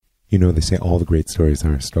You know, they say all the great stories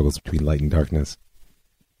are struggles between light and darkness.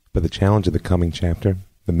 But the challenge of the coming chapter,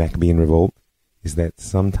 the Maccabean Revolt, is that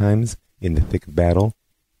sometimes, in the thick of battle,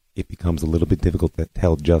 it becomes a little bit difficult to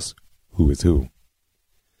tell just who is who.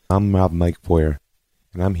 I'm Rav Mike, and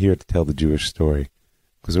I'm here to tell the Jewish story,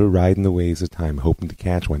 because we're riding the waves of time, hoping to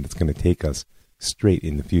catch one that's going to take us straight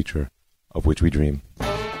in the future of which we dream.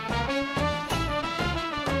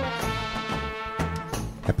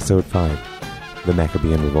 Episode 5, The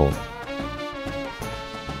Maccabean Revolt.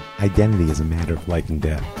 Identity is a matter of life and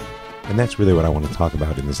death, and that's really what I want to talk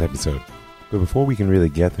about in this episode. But before we can really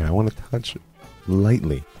get there, I want to touch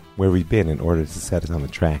lightly where we've been in order to set us on the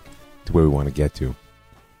track to where we want to get to.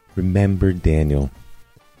 Remember Daniel,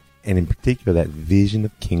 and in particular that vision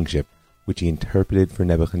of kingship which he interpreted for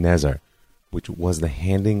Nebuchadnezzar, which was the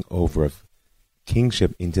handing over of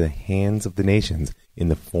kingship into the hands of the nations in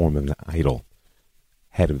the form of an idol.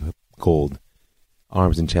 Head of gold,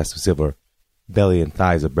 arms and chest of silver, belly and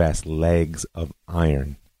thighs of brass, legs of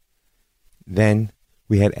iron. Then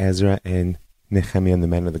we had Ezra and Nehemiah, the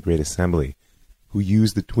men of the Great Assembly, who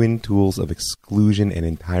used the twin tools of exclusion and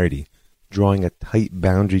entirety, drawing a tight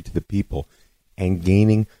boundary to the people and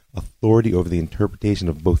gaining authority over the interpretation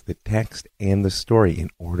of both the text and the story in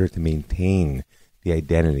order to maintain the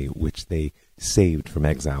identity which they saved from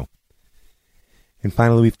exile. And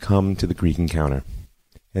finally, we've come to the Greek encounter.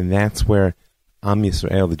 And that's where Am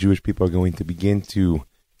Yisrael, the Jewish people, are going to begin to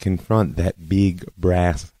confront that big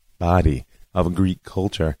brass body of Greek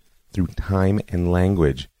culture through time and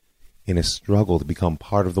language in a struggle to become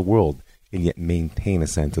part of the world and yet maintain a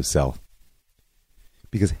sense of self.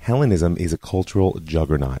 Because Hellenism is a cultural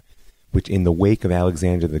juggernaut, which in the wake of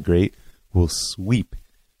Alexander the Great will sweep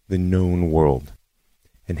the known world.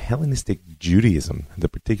 And Hellenistic Judaism, the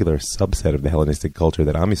particular subset of the Hellenistic culture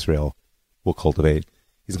that Am Yisrael will cultivate,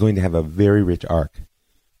 is going to have a very rich arc,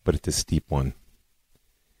 but it's a steep one.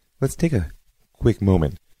 Let's take a quick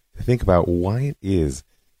moment to think about why it is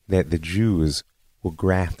that the Jews will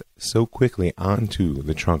graft so quickly onto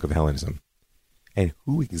the trunk of Hellenism, and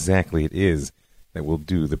who exactly it is that will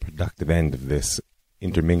do the productive end of this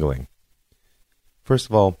intermingling. First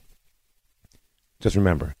of all, just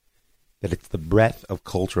remember that it's the breadth of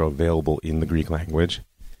culture available in the Greek language,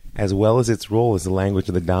 as well as its role as the language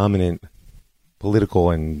of the dominant political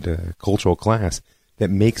and cultural class, that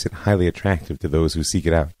makes it highly attractive to those who seek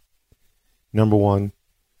it out. Number one,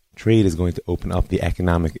 trade is going to open up the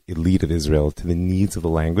economic elite of Israel to the needs of the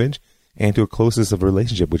language and to a closeness of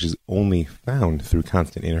relationship which is only found through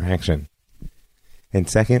constant interaction. And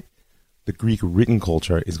second, the Greek written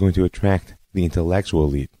culture is going to attract the intellectual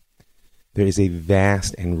elite. There is a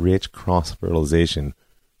vast and rich cross-fertilization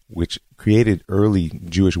which created early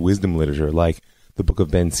Jewish wisdom literature like the Book of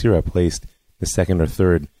Ben Sira, placed the 2nd or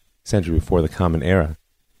 3rd century before the Common Era.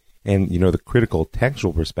 And, the critical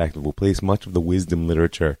textual perspective will place much of the wisdom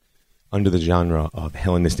literature under the genre of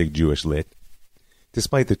Hellenistic Jewish lit,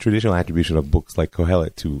 despite the traditional attribution of books like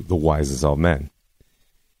Kohelet to the wisest of all men.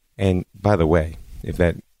 And, by the way, if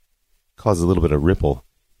that causes a little bit of ripple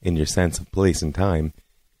in your sense of place and time,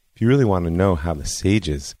 if you really want to know how the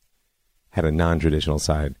sages had a non-traditional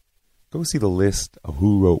side, go see the list of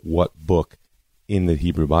who wrote what book in the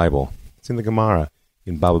Hebrew Bible. It's in the Gemara,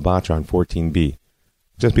 in Baba Batra on 14b.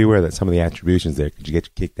 Just be aware that some of the attributions there could get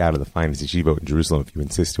you kicked out of the finest yeshiva in Jerusalem if you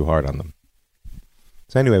insist too hard on them.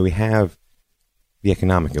 So anyway, we have the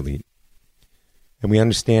economic elite. And we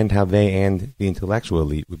understand how they and the intellectual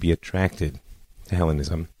elite would be attracted to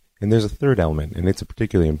Hellenism. And there's a third element, and it's a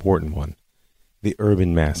particularly important one: the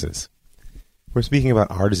urban masses. We're speaking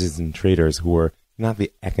about artisans and traders who were not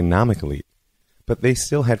the economic elite, but they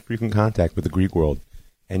still had frequent contact with the Greek world,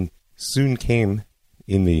 and soon came,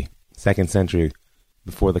 in the 2nd century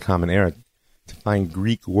before the Common Era, to find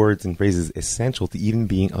Greek words and phrases essential to even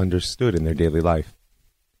being understood in their daily life.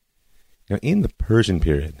 Now, in the Persian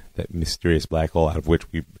period, that mysterious black hole out of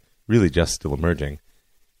which we're really just still emerging,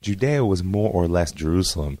 Judea was more or less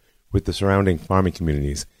Jerusalem, with the surrounding farming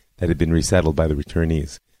communities that had been resettled by the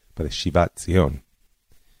returnees, by the Shivat Zion.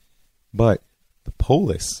 But the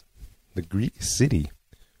polis, the Greek city,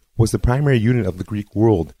 was the primary unit of the Greek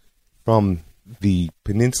world from the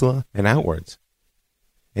peninsula and outwards.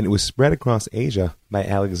 And it was spread across Asia by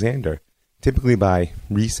Alexander, typically by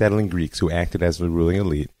resettling Greeks who acted as the ruling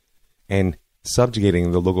elite and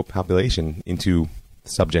subjugating the local population into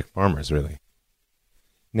subject farmers, really.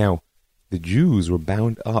 Now, the Jews were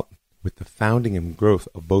bound up with the founding and growth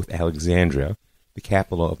of both Alexandria, the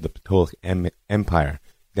capital of the Ptolemaic Empire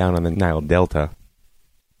down on the Nile Delta,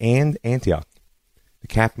 and Antioch, the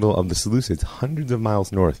capital of the Seleucids hundreds of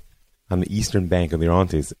miles north on the eastern bank of the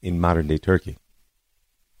Orontes in modern-day Turkey.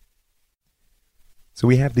 So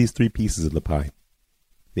we have these three pieces of the pie.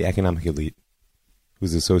 The economic elite,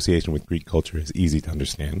 whose association with Greek culture is easy to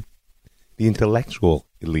understand. The intellectual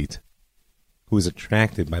elite, who is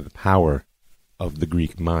attracted by the power of the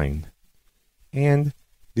Greek mind. And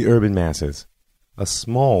the urban masses, a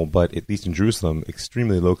small, but at least in Jerusalem,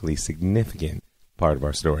 extremely locally significant part of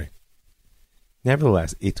our story.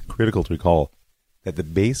 Nevertheless, it's critical to recall that the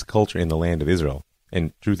base culture in the land of Israel,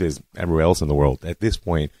 and truth is everywhere else in the world, at this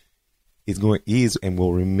point, is and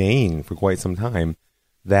will remain for quite some time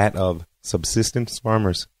that of subsistence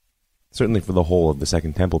farmers, certainly for the whole of the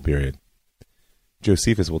Second Temple period.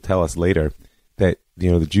 Josephus will tell us later that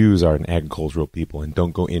the Jews are an agricultural people and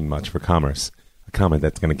don't go in much for commerce, a comment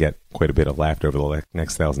that's going to get quite a bit of laughter over the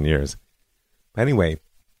next 1,000 years. But anyway,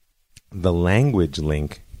 the language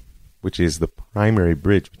link, which is the primary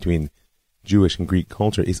bridge between Jewish and Greek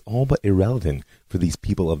culture, is all but irrelevant for these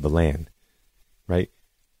people of the land, right?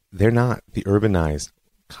 They're not the urbanized,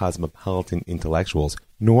 cosmopolitan intellectuals,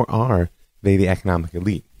 nor are they the economic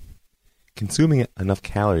elite. Consuming enough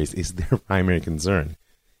calories is their primary concern,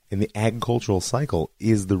 and the agricultural cycle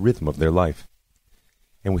is the rhythm of their life.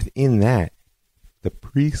 And within that, the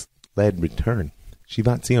priest-led return.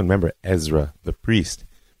 Shivat Zion, remember Ezra, the priest.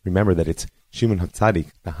 Remember that it's Shimon HaTzadik,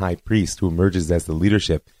 the high priest, who emerges as the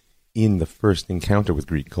leadership in the first encounter with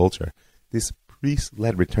Greek culture. This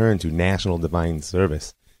priest-led return to national divine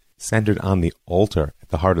service, centered on the altar at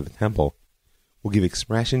the heart of the temple, will give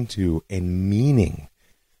expression to and meaning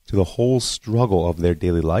to the whole struggle of their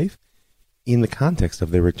daily life in the context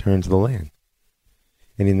of their return to the land.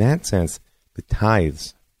 And in that sense, the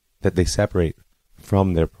tithes that they separate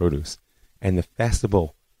from their produce and the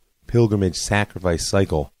festival pilgrimage sacrifice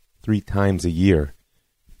cycle 3 times a year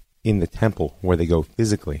in the temple where they go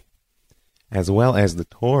physically, as well as the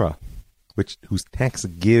Torah, whose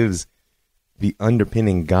text gives the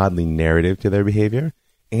underpinning godly narrative to their behavior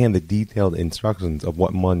and the detailed instructions of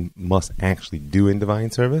what one must actually do in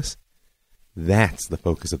divine service, that's the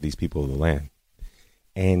focus of these people of the land.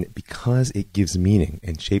 And because it gives meaning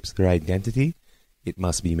and shapes their identity, it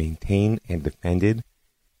must be maintained and defended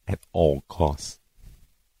at all costs.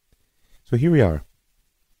 So here we are,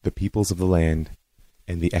 the peoples of the land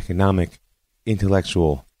and the economic,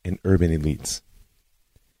 intellectual, and urban elites.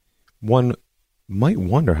 One might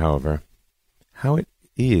wonder, however, how it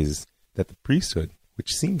is that the priesthood,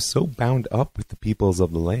 which seems so bound up with the peoples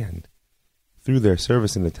of the land through their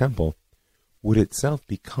service in the temple, would itself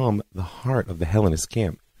become the heart of the Hellenist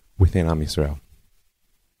camp within Am Yisrael.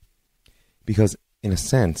 Because, in a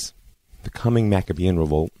sense, the coming Maccabean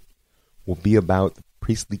revolt will be about the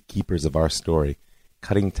priestly keepers of our story,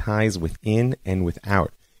 cutting ties within and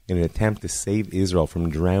without in an attempt to save Israel from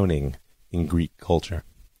drowning in Greek culture.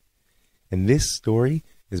 And this story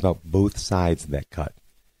is about both sides of that cut,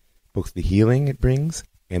 both the healing it brings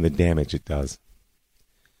and the damage it does.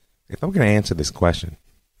 If I'm going to answer this question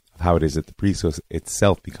of how it is that the priesthood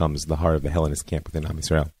itself becomes the heart of the Hellenist camp within Am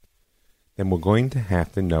Yisrael, then we're going to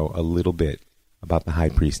have to know a little bit about the high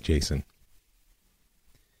priest Jason.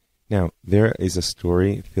 Now, there is a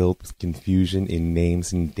story filled with confusion in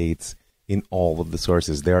names and dates in all of the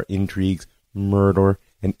sources. There are intrigues, murder,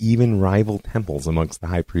 and even rival temples amongst the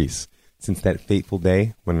high priests, since that fateful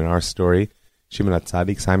day when in our story, Shimon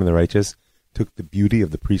HaTzadik, Simon the Righteous, took the beauty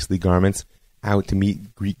of the priestly garments out to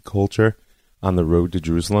meet Greek culture on the road to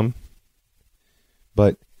Jerusalem.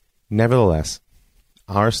 But nevertheless,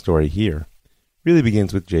 our story here really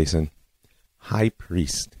begins with Jason, high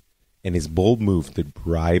priest, and his bold move to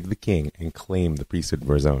bribe the king and claim the priesthood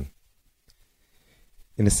for his own.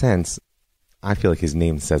 In a sense, I feel like his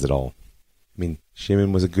name says it all. I mean,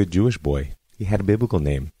 Shimon was a good Jewish boy. He had a biblical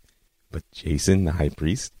name. But Jason, the high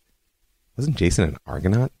priest? Wasn't Jason an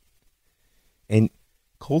Argonaut? And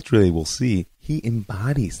culturally, we'll see, he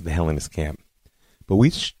embodies the Hellenist camp. But we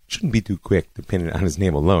shouldn't be too quick to pin it on his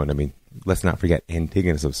name alone. I mean, let's not forget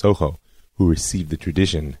Antigonus of Socho, who received the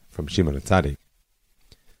tradition from Shimon HaTzadik.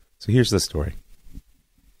 So here's the story.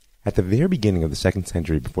 At the very beginning of the 2nd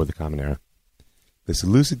century before the Common Era, the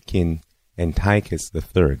Seleucid king Antiochus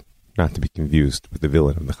III, not to be confused with the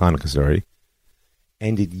villain of the Chanukah story,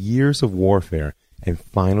 ended years of warfare and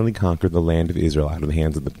finally conquered the land of Israel out of the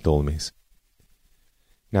hands of the Ptolemies.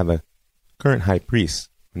 Now, the current high priest,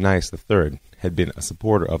 Onias III, had been a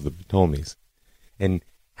supporter of the Ptolemies, and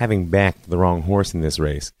having backed the wrong horse in this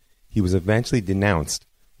race, he was eventually denounced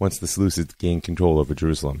once the Seleucids gained control over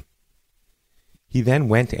Jerusalem. He then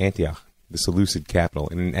went to Antioch, the Seleucid capital,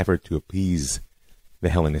 in an effort to appease the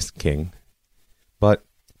Hellenist king. But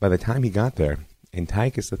by the time he got there,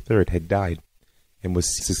 Antiochus III had died and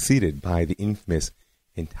was succeeded by the infamous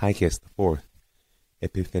Antiochus IV,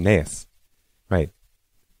 Epiphanes. Right,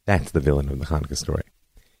 That's the villain of the Chanukah story.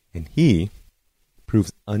 And he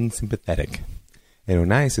proves unsympathetic, and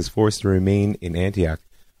Onias is forced to remain in Antioch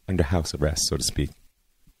under house arrest, so to speak.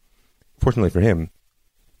 Fortunately for him,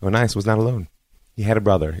 Onias was not alone. He had a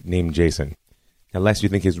brother named Jason. Now, lest you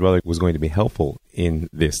think his brother was going to be helpful in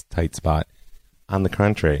this tight spot, on the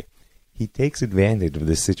contrary, he takes advantage of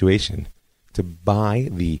this situation to buy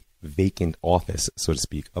the vacant office, so to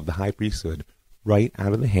speak, of the high priesthood right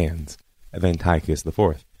out of the hands of Antiochus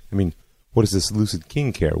IV. I mean, what does this lucid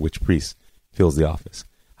king care which priest fills the office?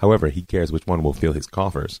 However, he cares which one will fill his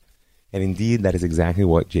coffers. And indeed, that is exactly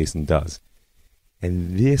what Jason does.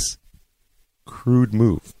 And this crude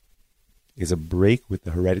move is a break with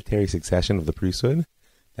the hereditary succession of the priesthood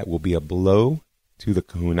that will be a blow to the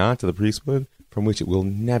kahuna, to the priesthood, from which it will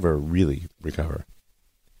never really recover.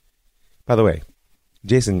 By the way,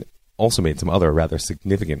 Jason also made some other rather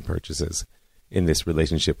significant purchases in this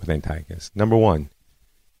relationship with Antiochus. Number one,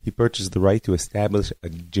 he purchased the right to establish a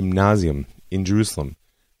gymnasium in Jerusalem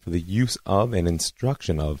for the use of and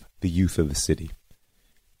instruction of the youth of the city.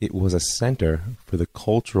 It was a center for the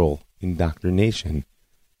cultural indoctrination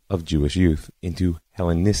of Jewish youth into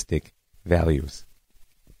Hellenistic values.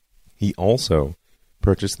 He also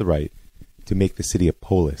purchased the right to make the city a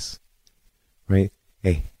polis, right?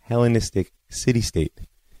 A Hellenistic city-state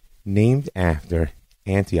named after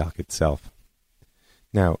Antioch itself.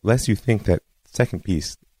 Now, lest you think that second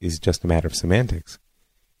piece is just a matter of semantics,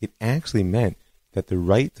 it actually meant that the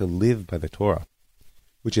right to live by the Torah,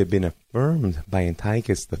 which had been affirmed by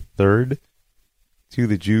Antiochus III to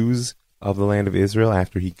the Jews of the land of Israel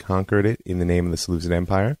after he conquered it in the name of the Seleucid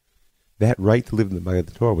Empire, that right to live by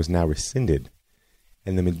the Torah was now rescinded.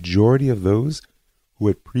 And the majority of those who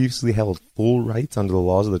had previously held full rights under the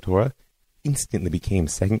laws of the Torah instantly became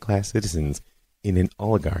second-class citizens in an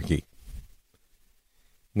oligarchy.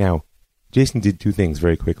 Now, Jason did two things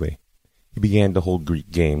very quickly. He began to hold Greek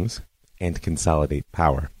games and to consolidate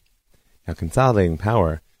power. Now, consolidating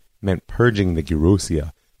power meant purging the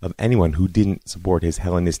gerousia of anyone who didn't support his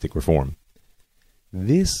Hellenistic reform.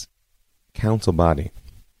 This council body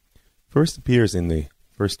first appears in the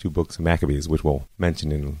first two books of Maccabees, which we'll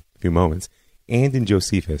mention in a few moments, and in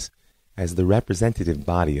Josephus as the representative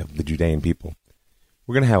body of the Judean people.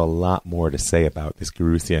 We're going to have a lot more to say about this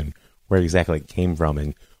gerousia and where exactly it came from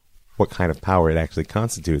and what kind of power it actually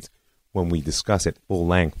constitutes when we discuss at full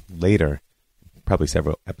length later, probably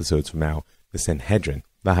several episodes from now, the Sanhedrin,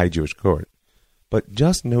 the High Jewish Court. But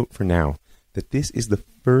just note for now that this is the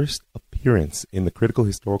first appearance in the critical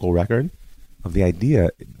historical record of the idea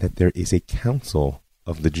that there is a council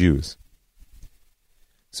of the Jews.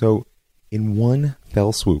 So, in one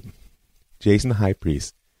fell swoop, Jason the high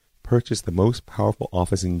priest purchased the most powerful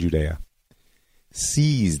office in Judea,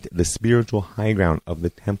 seized the spiritual high ground of the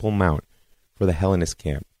Temple Mount for the Hellenist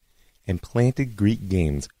camp, and planted Greek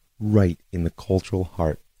games right in the cultural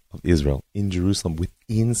heart of Israel, in Jerusalem,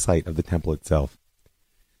 within sight of the temple itself.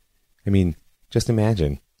 I mean, just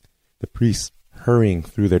imagine the priests hurrying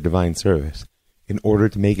through their divine service in order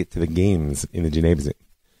to make it to the games in the gymnasium.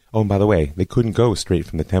 Oh, and by the way, they couldn't go straight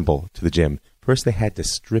from the temple to the gym. First, they had to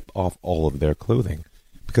strip off all of their clothing.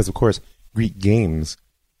 Because, of course, Greek games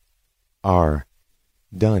are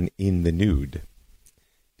done in the nude.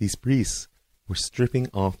 These priests were stripping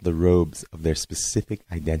off the robes of their specific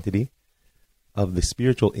identity, of the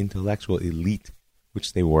spiritual intellectual elite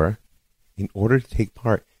which they were, in order to take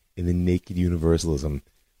part in the naked universalism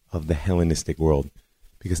of the Hellenistic world.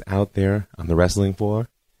 Because out there on the wrestling floor,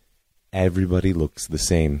 everybody looks the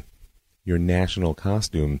same. Your national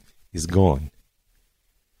costume is gone.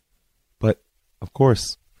 But, of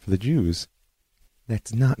course, for the Jews,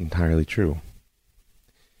 that's not entirely true.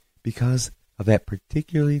 Because of that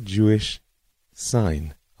particularly Jewish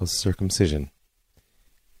sign of circumcision.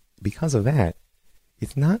 Because of that,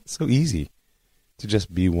 it's not so easy to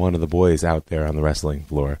just be one of the boys out there on the wrestling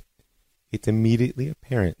floor. It's immediately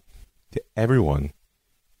apparent to everyone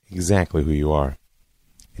exactly who you are.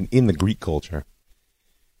 And in the Greek culture,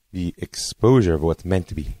 the exposure of what's meant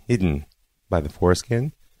to be hidden by the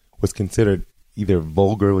foreskin was considered either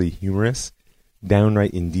vulgarly humorous,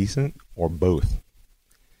 downright indecent, or both.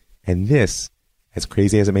 And this, as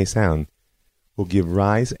crazy as it may sound, will give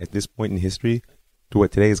rise at this point in history to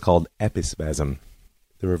what today is called epispasm,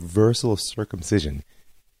 the reversal of circumcision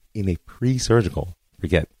in a pre-surgical,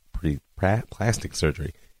 forget pre-plastic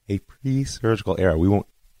surgery, a pre-surgical era. We won't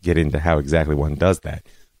get into how exactly one does that,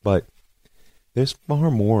 but there's far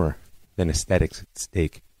more than aesthetics at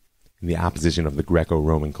stake in the opposition of the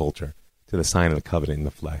Greco-Roman culture to the sign of the covenant in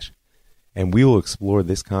the flesh. And we will explore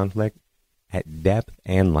this conflict at depth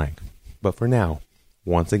and length. But for now,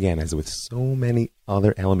 once again, as with so many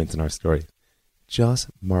other elements in our story, just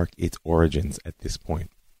mark its origins at this point.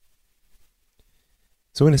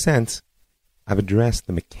 So in a sense, I've addressed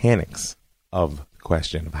the mechanics of the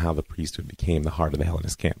question of how the priesthood became the heart of the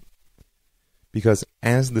Hellenist camp. Because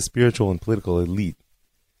as the spiritual and political elite,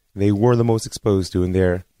 they were the most exposed to and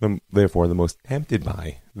therefore the most tempted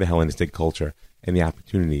by the Hellenistic culture and the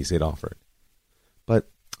opportunities it offered. But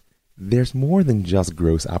there's more than just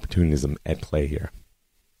gross opportunism at play here.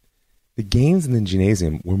 The games in the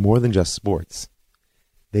gymnasium were more than just sports.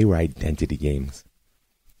 They were identity games.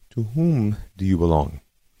 To whom do you belong?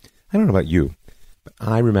 I don't know about you, but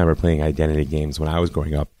I remember playing identity games when I was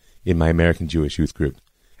growing up in my American Jewish youth group.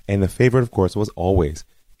 And the favorite, of course, was always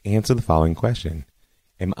answer the following question.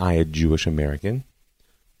 Am I a Jewish American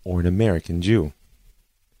or an American Jew?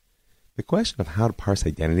 The question of how to parse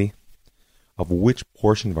identity, of which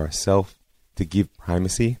portion of ourself to give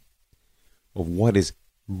primacy, of what is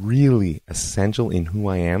really essential in who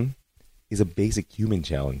I am, is a basic human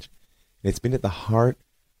challenge. And it's been at the heart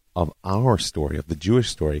of our story, of the Jewish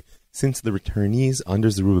story, since the returnees under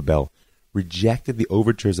Zerubbabel rejected the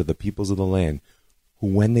overtures of the peoples of the land, who,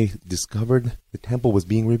 when they discovered the temple was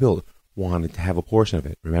being rebuilt, wanted to have a portion of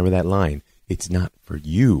it. Remember that line, it's not for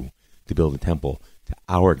you to build a temple to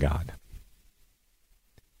our God.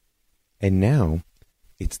 And now,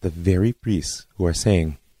 it's the very priests who are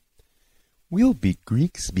saying, we'll be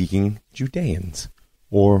Greek-speaking Judeans,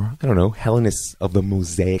 or, Hellenists of the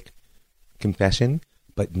Mosaic confession,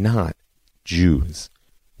 but not Jews.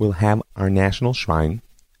 We'll have our national shrine,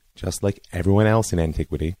 just like everyone else in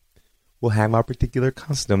antiquity. We'll have our particular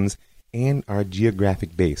customs and our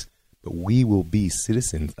geographic base, but we will be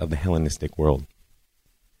citizens of the Hellenistic world.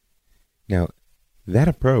 Now, that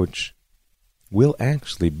approach will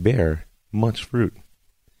actually bear much fruit.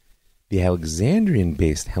 The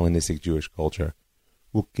Alexandrian-based Hellenistic Jewish culture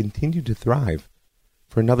will continue to thrive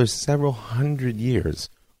for another several hundred years,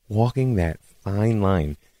 walking that fine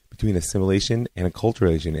line between assimilation and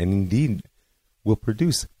acculturation, and indeed will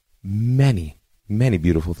produce many, many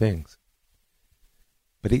beautiful things.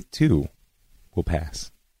 But it too will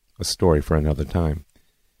pass, a story for another time.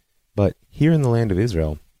 But here in the land of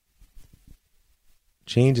Israel,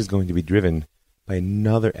 change is going to be driven by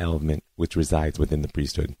another element which resides within the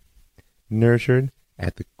priesthood, nurtured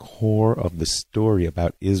at the core of the story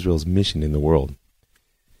about Israel's mission in the world.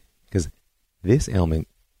 Because this element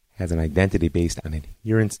has an identity based on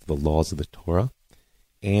adherence to the laws of the Torah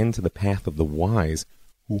and to the path of the wise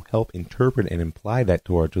who help interpret and imply that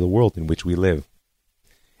Torah to the world in which we live.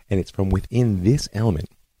 And it's from within this element,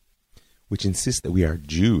 which insists that we are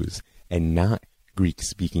Jews and not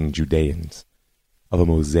Greek-speaking Judeans of a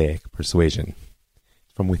Mosaic persuasion.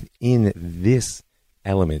 From within this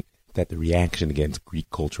element that the reaction against Greek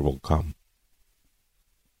culture will come.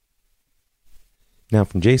 Now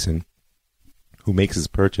from Jason, who makes his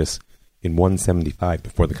purchase in 175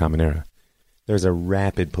 before the Common Era, there's a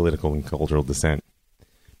rapid political and cultural descent.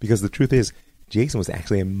 Because the truth is, Jason was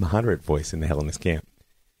actually a moderate voice in the Hellenist camp.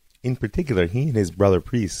 In particular, he and his brother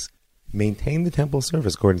priests maintained the temple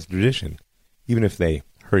service according to tradition, even if they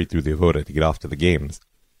hurried through the avoda to get off to the games.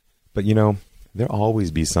 But there'll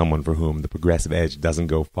always be someone for whom the progressive edge doesn't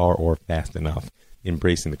go far or fast enough,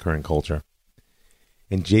 embracing the current culture.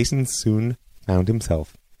 And Jason soon found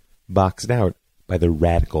himself boxed out by the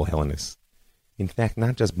radical Hellenists. In fact,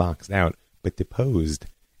 not just boxed out, but deposed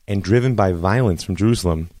and driven by violence from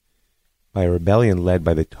Jerusalem by a rebellion led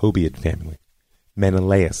by the Tobiad family,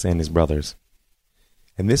 Menelaus and his brothers.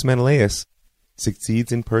 And this Menelaus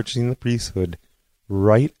succeeds in purchasing the priesthood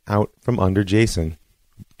right out from under Jason,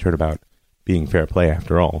 turnabout being fair play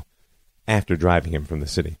after all, after driving him from the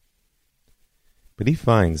city. But he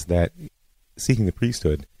finds that seeking the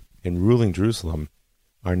priesthood and ruling Jerusalem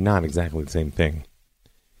are not exactly the same thing,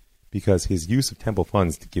 because his use of temple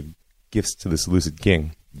funds to give gifts to the Seleucid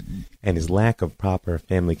king and his lack of proper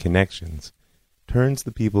family connections turns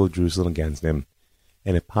the people of Jerusalem against him,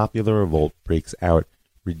 and a popular revolt breaks out,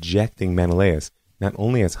 rejecting Menelaus not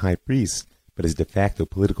only as high priest, but as de facto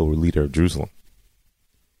political leader of Jerusalem.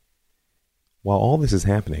 While all this is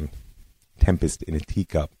happening, tempest in a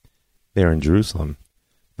teacup, there in Jerusalem,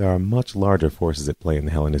 there are much larger forces at play in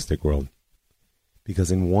the Hellenistic world.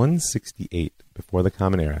 Because in 168 before the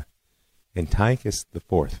Common Era, Antiochus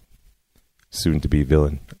IV, soon-to-be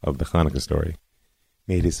villain of the Chanukah story,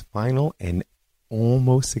 made his final and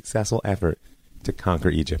almost successful effort to conquer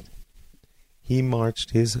Egypt. He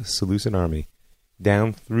marched his Seleucid army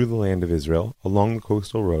down through the land of Israel along the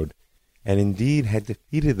coastal road, and indeed had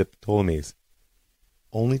defeated the Ptolemies,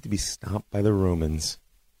 only to be stopped by the Romans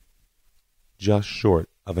just short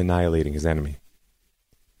of annihilating his enemy.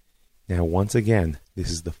 Now, once again,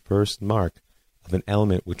 this is the first mark of an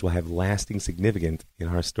element which will have lasting significance in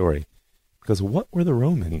our story. Because what were the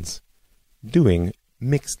Romans doing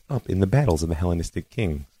mixed up in the battles of the Hellenistic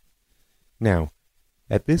kings? Now,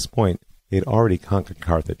 at this point, they had already conquered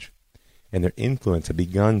Carthage, and their influence had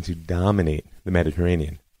begun to dominate the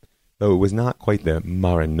Mediterranean, though it was not quite the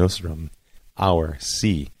Mare Nostrum, our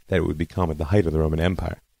sea, that it would become at the height of the Roman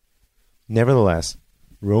Empire. Nevertheless,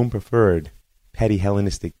 Rome preferred petty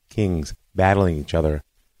Hellenistic kings battling each other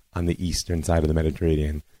on the eastern side of the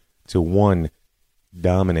Mediterranean to one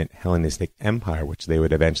dominant Hellenistic empire, which they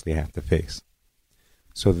would eventually have to face.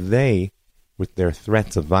 So they, with their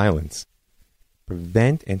threats of violence,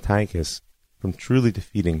 prevent Antiochus from truly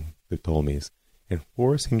defeating the Ptolemies and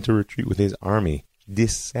force him to retreat with his army,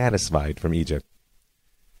 dissatisfied from Egypt.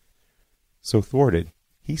 So thwarted,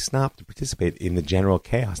 he stopped to participate in the general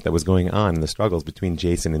chaos that was going on in the struggles between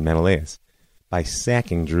Jason and Menelaus by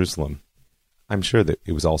sacking Jerusalem. I'm sure that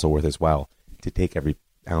it was also worth his while to take every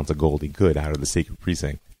ounce of gold he could out of the sacred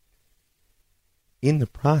precinct. In the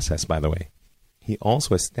process, by the way, he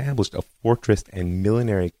also established a fortress and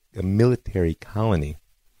military colony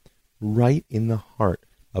right in the heart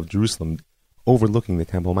of Jerusalem, overlooking the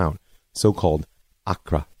Temple Mount, so-called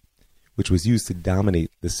Acra, which was used to dominate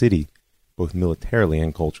the city both militarily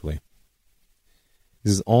and culturally.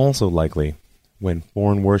 This is also likely when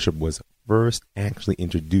foreign worship was first actually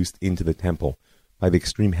introduced into the temple by the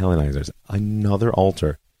extreme Hellenizers, another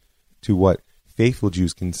altar to what faithful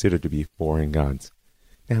Jews considered to be foreign gods.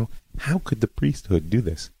 Now, how could the priesthood do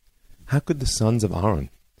this? How could the sons of Aaron,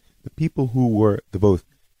 the people who were the both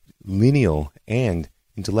lineal and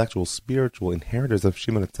intellectual, spiritual inheritors of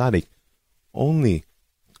Shimon HaTzadik, only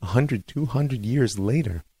 100, 200 years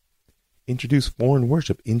later, introduce foreign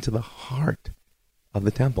worship into the heart of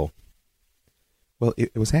the temple? Well,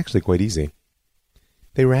 it was actually quite easy.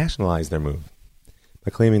 They rationalized their move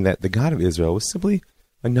by claiming that the God of Israel was simply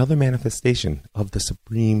another manifestation of the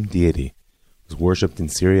supreme deity. It was worshipped in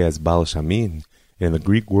Syria as Baal Shamin, and in the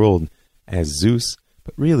Greek world as Zeus.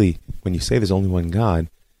 But really, when you say there's only one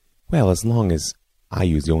God, well, as long as I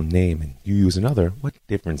use your name and you use another, what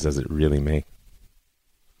difference does it really make?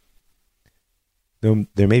 Though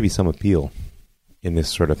there may be some appeal in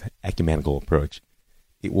this sort of ecumenical approach,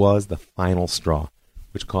 it was the final straw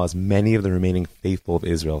which caused many of the remaining faithful of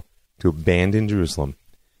Israel to abandon Jerusalem,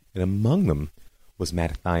 and among them was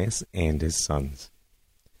Mattathias and his sons.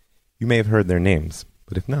 You may have heard their names,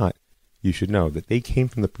 but if not, you should know that they came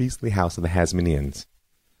from the priestly house of the Hasmoneans.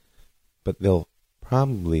 But they'll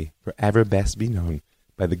probably forever best be known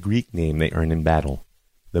by the Greek name they earned in battle,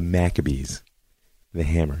 the Maccabees, the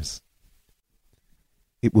Hammers.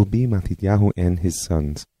 It will be Mattityahu and his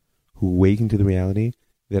sons who awaken to the reality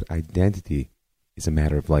that identity is a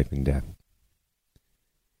matter of life and death.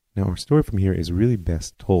 Now, our story from here is really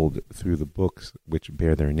best told through the books which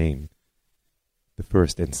bear their name, the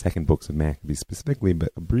first and second books of Maccabees specifically,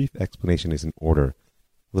 but a brief explanation is in order, a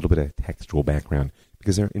little bit of textual background,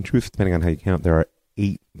 because there, in truth, depending on how you count, there are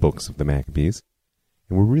 8 books of the Maccabees,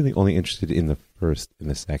 and we're really only interested in the first and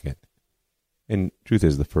the second. And truth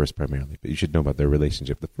is the first primarily, but you should know about their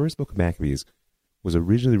relationship. The first book of Maccabees was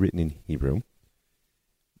originally written in Hebrew.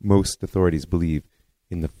 Most authorities believe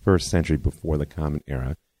in the 1st century before the Common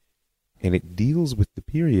Era, and it deals with the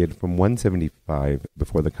period from 175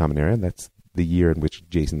 before the Common Era, that's the year in which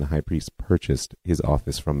Jason the high priest purchased his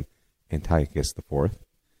office from Antiochus IV,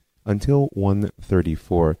 until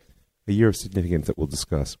 134, a year of significance that we'll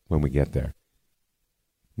discuss when we get there.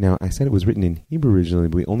 Now, I said it was written in Hebrew originally,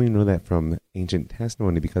 but we only know that from ancient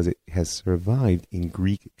testimony because it has survived in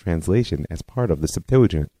Greek translation as part of the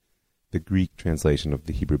Septuagint, the Greek translation of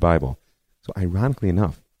the Hebrew Bible. So ironically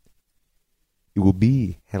enough, it will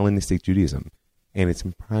be Hellenistic Judaism and its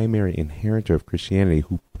primary inheritor of Christianity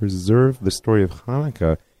who preserved the story of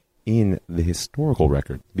Chanukah in the historical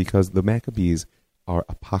record, because the Maccabees are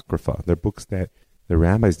apocrypha. They're books that the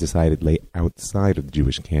rabbis decided lay outside of the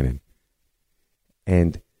Jewish canon.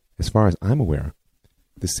 And as far as I'm aware,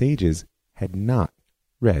 the sages had not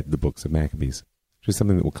read the books of Maccabees, which is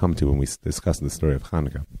something that we'll come to when we discuss the story of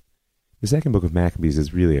Chanukah. The second book of Maccabees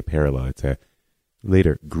is really a parallel. It's a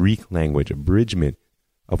later Greek language abridgment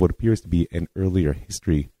of what appears to be an earlier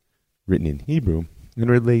history written in Hebrew,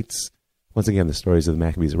 and relates, once again, the stories of the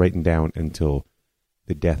Maccabees right down until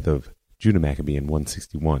the death of Judah Maccabee in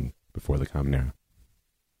 161 before the Common Era.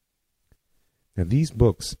 Now, these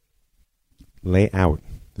books lay out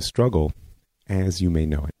the struggle as you may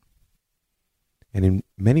know it. And in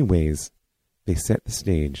many ways, they set the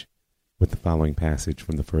stage with the following passage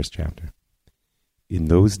from the first chapter. In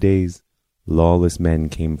those days, lawless men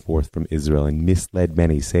came forth from Israel and misled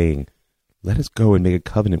many, saying, let us go and make a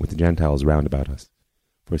covenant with the Gentiles round about us.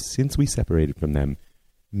 For since we separated from them,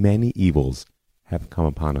 many evils have come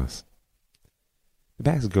upon us. The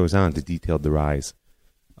passage goes on to detail the rise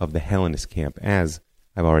of the Hellenist camp as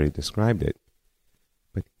I've already described it.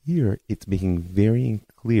 But here it's making very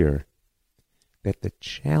clear that the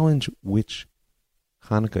challenge which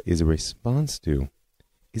Chanukah is a response to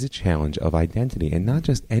is a challenge of identity, and not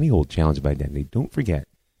just any old challenge of identity. Don't forget,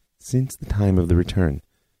 since the time of the return,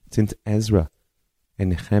 since Ezra and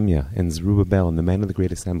Nehemiah and Zerubbabel and the men of the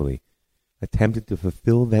Great Assembly attempted to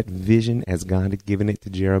fulfill that vision as God had given it to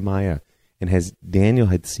Jeremiah, and as Daniel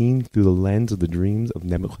had seen through the lens of the dreams of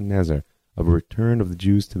Nebuchadnezzar of a return of the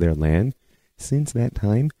Jews to their land, since that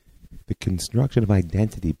time, the construction of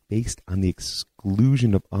identity based on the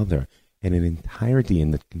exclusion of other and an entirety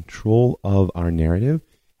in the control of our narrative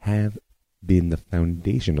have been the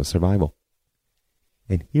foundation of survival.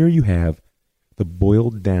 And here you have the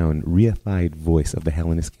boiled down, reified voice of the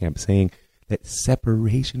Hellenist camp saying that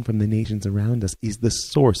separation from the nations around us is the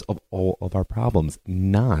source of all of our problems,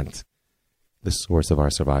 not the source of our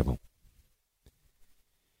survival.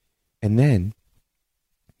 And then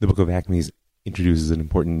the book of Acts introduces an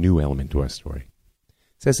important new element to our story.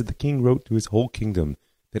 It says that the king wrote to his whole kingdom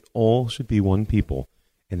that all should be one people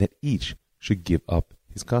and that each should give up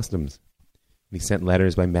his customs. And he sent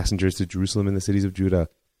letters by messengers to Jerusalem and the cities of Judah,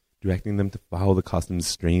 directing them to follow the customs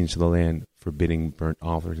strange to the land, forbidding burnt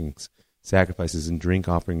offerings, sacrifices, and drink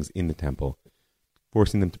offerings in the temple,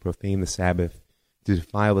 forcing them to profane the Sabbath, to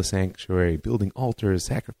defile the sanctuary, building altars,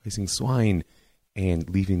 sacrificing swine, and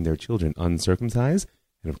leaving their children uncircumcised.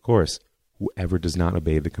 And of course, whoever does not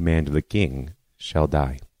obey the command of the king shall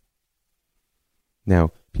die.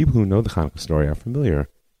 Now, people who know the Chanukah story are familiar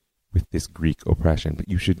with this Greek oppression, but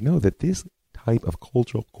you should know that this type of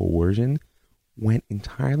cultural coercion went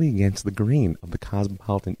entirely against the grain of the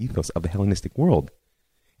cosmopolitan ethos of the Hellenistic world,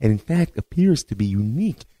 and in fact appears to be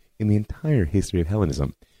unique in the entire history of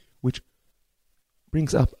Hellenism, which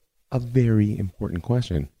brings up a very important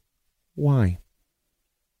question. Why?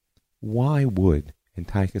 Why would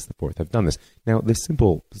Antiochus IV have done this? Now, the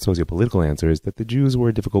simple socio-political answer is that the Jews were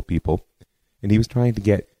a difficult people, and he was trying to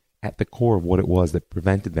get at the core of what it was that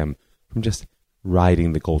prevented them from just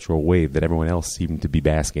riding the cultural wave that everyone else seemed to be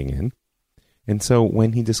basking in. And so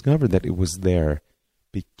when he discovered that it was their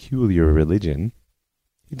peculiar religion,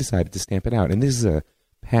 he decided to stamp it out. And this is a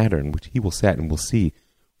pattern which he will set and we'll see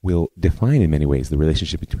will define in many ways the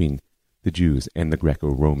relationship between the Jews and the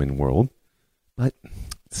Greco-Roman world. But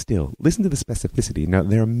still, listen to the specificity. Now,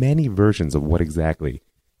 there are many versions of what exactly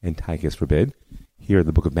Antiochus forbid. Here,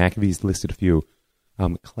 the book of Maccabees listed a few.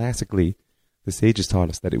 Classically, the sages taught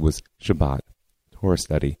us that it was Shabbat, Torah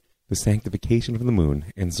study, the sanctification of the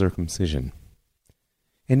moon, and circumcision.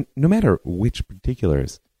 And no matter which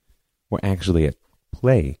particulars were actually at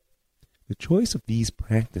play, the choice of these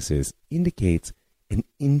practices indicates an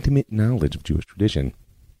intimate knowledge of Jewish tradition,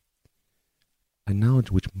 a knowledge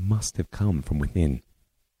which must have come from within.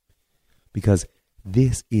 Because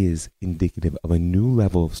this is indicative of a new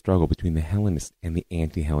level of struggle between the Hellenist and the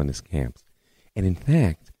anti-Hellenist camps, and in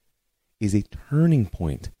fact is a turning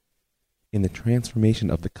point in the transformation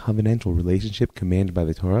of the covenantal relationship commanded by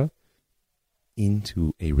the Torah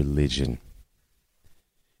into a religion.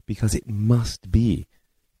 Because it must be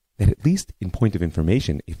that at least in point of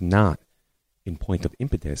information, if not in point of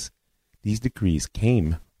impetus, these decrees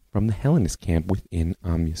came from the Hellenist camp within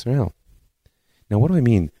Am Yisrael. Now, what do I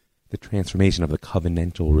mean, the transformation of the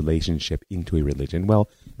covenantal relationship into a religion? Well,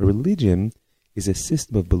 a religion is a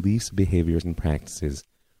system of beliefs, behaviors, and practices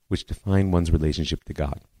which define one's relationship to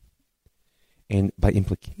God. And by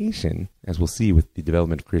implication, as we'll see with the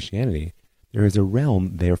development of Christianity, there is a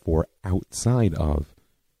realm, therefore, outside of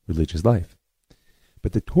religious life.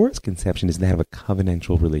 But the Torah's conception is that of a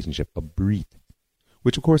covenantal relationship, a brit,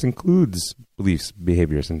 which of course includes beliefs,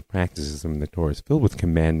 behaviors, and practices. And the Torah is filled with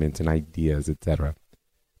commandments and ideas, etc.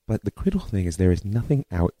 But the critical thing is there is nothing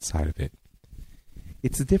outside of it.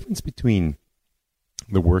 It's the difference between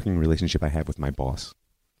the working relationship I have with my boss,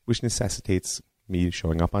 which necessitates me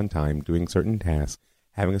showing up on time, doing certain tasks,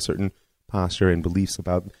 having a certain posture and beliefs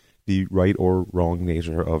about the right or wrong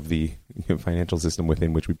nature of the financial system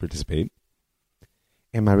within which we participate,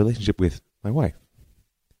 and my relationship with my wife.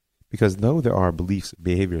 Because though there are beliefs,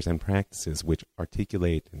 behaviors, and practices which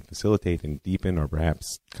articulate and facilitate and deepen or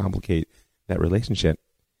perhaps complicate that relationship,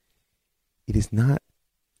 it is not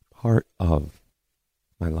part of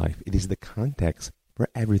my life. It is the context for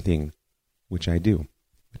everything which I do,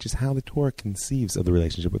 which is how the Torah conceives of the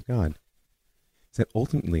relationship with God. It's that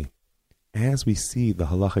ultimately, as we see the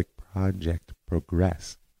halachic project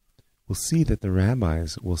progress, we'll see that the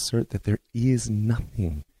rabbis will assert that there is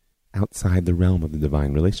nothing outside the realm of the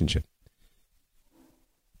divine relationship.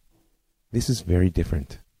 This is very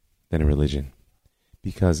different than a religion,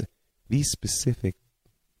 because these specific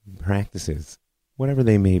practices, whatever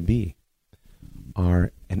they may be,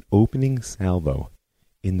 are an opening salvo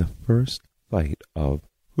in the first fight of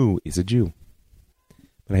who is a Jew.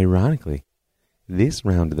 But ironically, this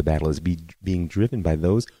round of the battle is being driven by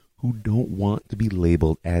those who don't want to be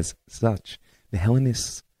labeled as such. The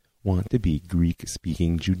Hellenists want to be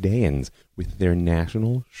Greek-speaking Judeans with their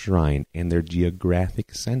national shrine and their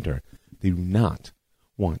geographic center. They do not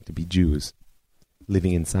want to be Jews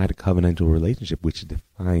living inside a covenantal relationship which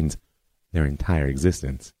defines their entire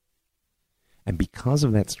existence. And because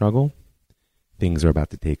of that struggle, things are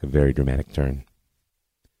about to take a very dramatic turn.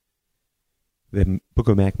 The book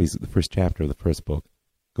of Maccabees, the first chapter of the first book,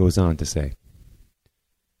 goes on to say,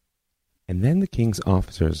 "And then the king's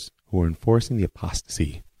officers who were enforcing the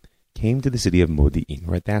apostasy came to the city of Modi'in,"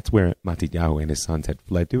 right? That's where Matidyahu and his sons had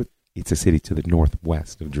fled to. It's a city to the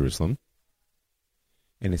northwest of Jerusalem.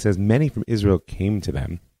 And it says, "Many from Israel came to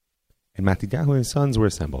them, and Matidyahu and his sons were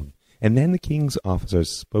assembled. And then the king's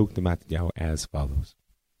officers spoke to Matidyahu as follows: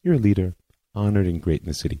 'You're a leader, honored and great in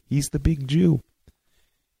the city. He's the big Jew.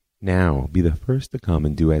 Now be the first to come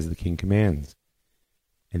and do as the king commands.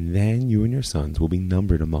 And then you and your sons will be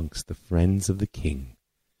numbered amongst the friends of the king.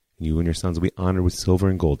 And you and your sons will be honored with silver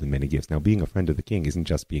and gold and many gifts.'" Now, being a friend of the king isn't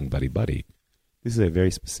just being buddy-buddy. This is a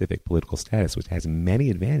very specific political status which has many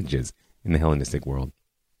advantages in the Hellenistic world.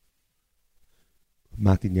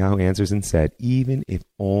 Matidyahu answers and said, "Even if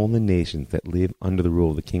all the nations that live under the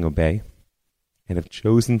rule of the king obey, and have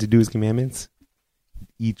chosen to do his commandments,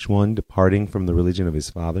 each one departing from the religion of his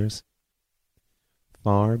fathers,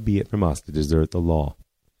 far be it from us to desert the law.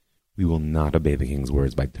 We will not obey the king's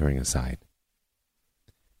words by turning aside."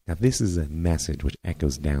 Now this is a message which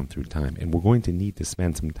echoes down through time, and we're going to need to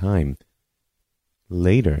spend some time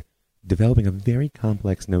later developing a very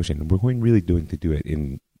complex notion, and we're going really to do it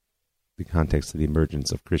in the context of the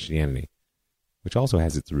emergence of Christianity, which also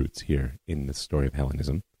has its roots here in the story of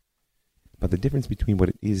Hellenism. But the difference between what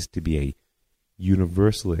it is to be a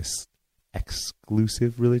universalist,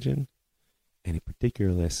 exclusive religion and a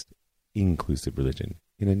particularist, inclusive religion.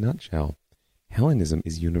 In a nutshell, Hellenism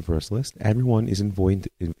is universalist. Everyone is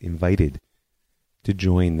invited to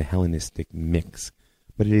join the Hellenistic mix,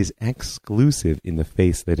 but it is exclusive in the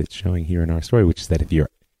face that it's showing here in our story, which is that if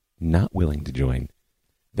you're not willing to join,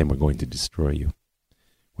 then we're going to destroy you.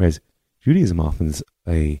 Whereas Judaism offers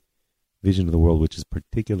a vision of the world which is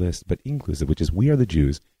particularist but inclusive, which is we are the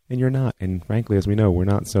Jews and you're not. And frankly, as we know, we're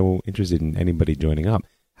not so interested in anybody joining up.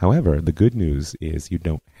 However, the good news is you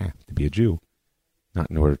don't have to be a Jew, not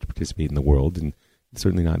in order to participate in the world, and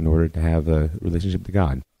certainly not in order to have a relationship to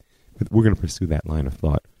God. But we're going to pursue that line of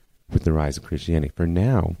thought with the rise of Christianity. For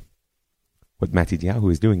now, what Matidyahu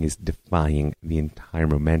is doing is defying the entire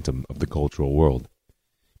momentum of the cultural world.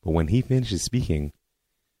 But when he finishes speaking,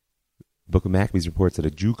 the book of Maccabees reports that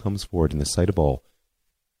a Jew comes forward in the sight of all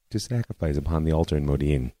to sacrifice upon the altar in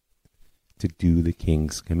Modi'in, to do the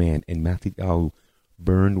king's command. And Matidyahu,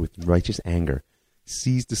 burned with righteous anger,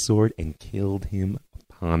 seized the sword and killed him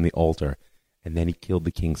upon the altar. And then he killed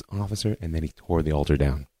the king's officer, and then he tore the altar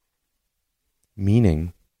down.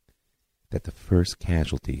 Meaning that the first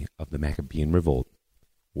casualty of the Maccabean revolt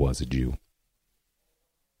was a Jew.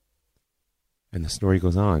 And the story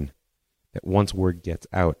goes on that once word gets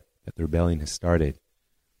out that the rebellion has started,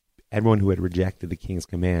 everyone who had rejected the king's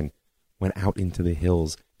command went out into the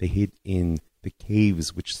hills. They hid in the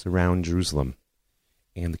caves which surround Jerusalem.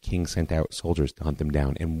 And the king sent out soldiers to hunt them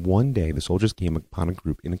down. And one day the soldiers came upon a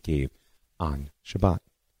group in a cave on Shabbat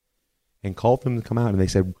and called them to come out. And they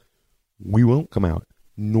said, "We won't come out,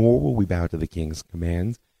 nor will we bow to the king's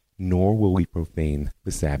commands, nor will we profane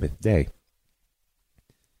the Sabbath day."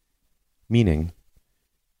 Meaning,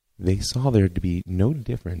 they saw there to be no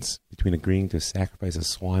difference between agreeing to sacrifice a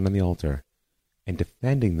swan on the altar and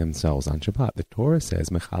defending themselves on Shabbat. The Torah says,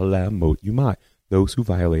 "Mechala mot yumat," those who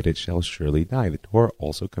violate it shall surely die. The Torah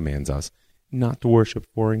also commands us not to worship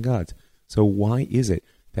foreign gods. So why is it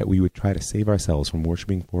that we would try to save ourselves from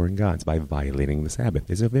worshiping foreign gods by violating the Sabbath?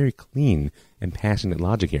 There's a very clean and passionate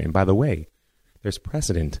logic here. And by the way, there's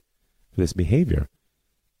precedent for this behavior.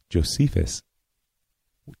 Josephus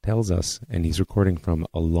tells us, and he's recording from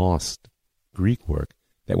a lost Greek work,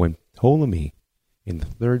 that when Ptolemy in the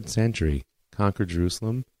 3rd century conquered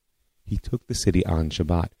Jerusalem, he took the city on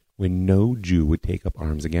Shabbat when no Jew would take up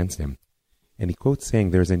arms against him. And he quotes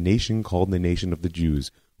saying, "There is a nation called the nation of the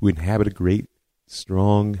Jews who inhabit a great,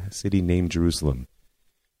 strong city named Jerusalem.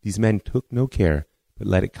 These men took no care, but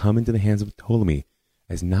let it come into the hands of Ptolemy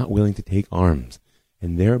as not willing to take arms,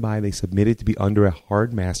 and thereby they submitted to be under a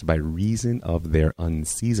hard master by reason of their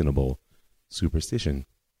unseasonable superstition.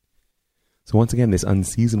 So once again, this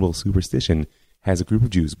unseasonable superstition has a group of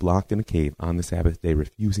Jews blocked in a cave on the Sabbath day,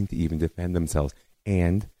 refusing to even defend themselves,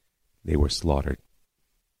 and they were slaughtered.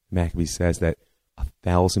 Maccabees says that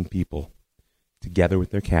 1,000 people, together with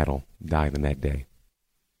their cattle, died on that day.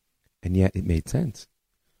 And yet it made sense.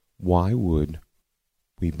 Why would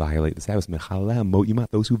we violate the Sabbath?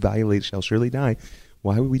 Those who violate shall surely die.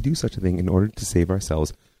 Why would we do such a thing in order to save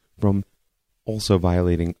ourselves from also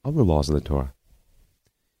violating other laws of the Torah?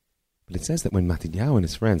 But it says that when Matityahu and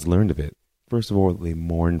his friends learned of it, first of all, they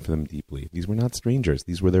mourned for them deeply. These were not strangers.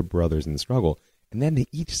 These were their brothers in the struggle. And then they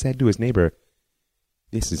each said to his neighbor,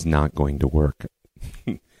 "This is not going to work."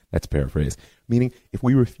 That's paraphrase. Meaning, if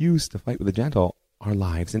we refuse to fight with the Gentile, our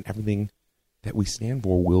lives and everything that we stand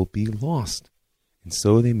for will be lost. And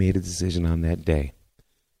so they made a decision on that day.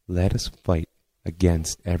 Let us fight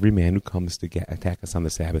against every man who comes to attack us on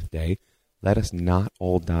the Sabbath day. Let us not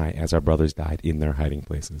all die as our brothers died in their hiding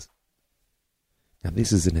places. Now,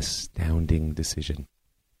 this is an astounding decision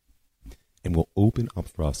and will open up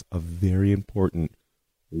for us a very important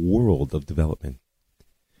world of development.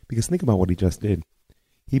 Because think about what he just did.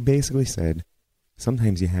 He basically said,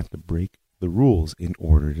 sometimes you have to break the rules in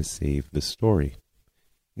order to save the story.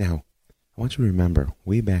 Now, I want you to remember,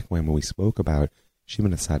 way back when we spoke about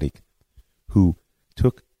Shimon HaTzadik, who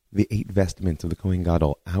took the 8 vestments of the Kohen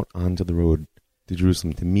Gadol out onto the road to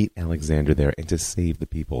Jerusalem to meet Alexander there and to save the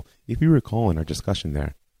people. If you recall in our discussion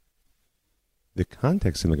there, the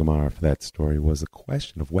context in the Gemara for that story was a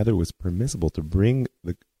question of whether it was permissible to bring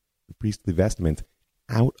the priestly vestments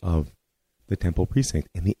out of the temple precinct.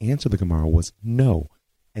 And the answer to the Gemara was no.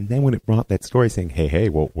 And then when it brought that story saying, hey,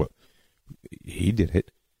 well, he did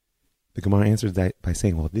it, the Gemara answers that by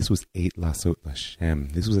saying, well, this was Eit Lasot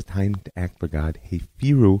Lashem. This was a time to act for God.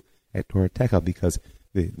 Hefiru et Toratecha, because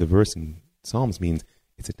the verse in Psalms means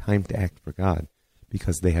it's a time to act for God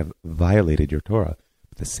because they have violated your Torah.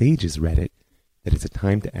 But the sages read it that it's a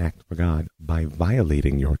time to act for God by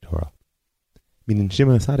violating your Torah. Meaning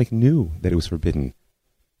Shimon HaTzadik knew that it was forbidden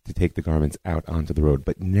to take the garments out onto the road,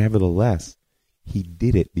 but nevertheless, he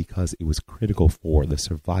did it because it was critical for the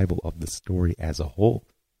survival of the story as a whole.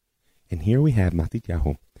 And here we have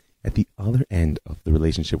Matityahu at the other end of the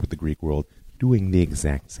relationship with the Greek world doing the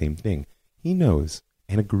exact same thing. He knows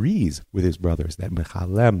and agrees with his brothers that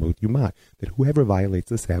Mechalem Mot Yumat, that whoever violates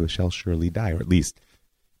the Sabbath shall surely die, or at least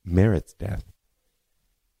merits death.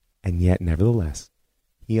 And yet, nevertheless,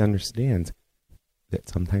 he understands that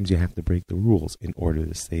sometimes you have to break the rules in order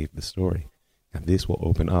to save the story. Now, this will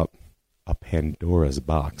open up a Pandora's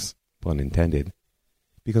box, pun intended,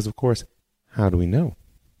 because, of course, how do we know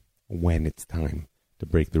when it's time to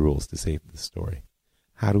break the rules to save the story?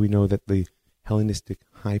 How do we know that the Hellenistic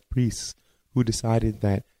high priests who decided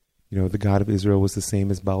that, the God of Israel was the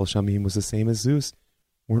same as Baal Shamim, was the same as Zeus,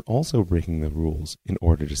 weren't also breaking the rules in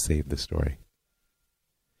order to save the story?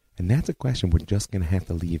 And that's a question we're just going to have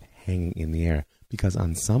to leave hanging in the air, because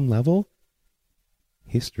on some level,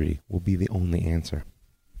 history will be the only answer.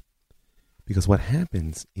 Because what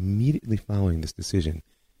happens immediately following this decision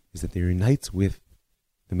is that there unites with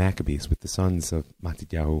the Maccabees, with the sons of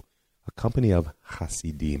Matityahu, a company of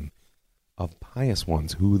Hasidim, of pious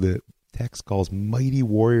ones, who the text calls mighty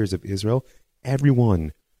warriors of Israel,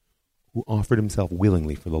 everyone who offered himself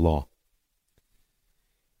willingly for the law.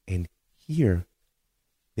 And here,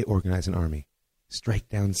 they organize an army, strike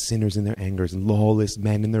down sinners in their angers, lawless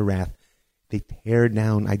men in their wrath. They tear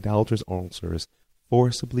down idolatrous altars,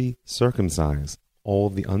 forcibly circumcise all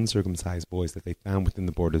of the uncircumcised boys that they found within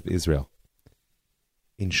the borders of Israel.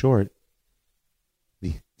 In short,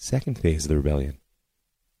 the second phase of the rebellion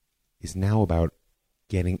is now about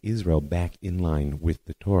getting Israel back in line with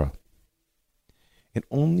the Torah. And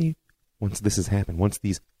only once this has happened, once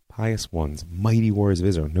these pious ones, mighty warriors of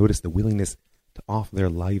Israel, notice the willingness to offer their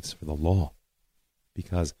lives for the law,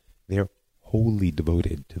 because they're wholly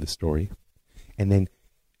devoted to the story, and then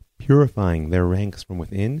purifying their ranks from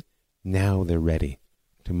within, now they're ready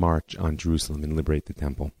to march on Jerusalem and liberate the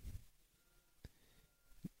temple.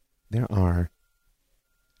 There are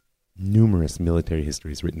numerous military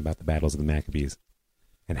histories written about the battles of the Maccabees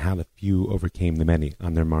and how the few overcame the many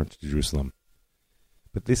on their march to Jerusalem.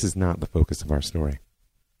 But this is not the focus of our story.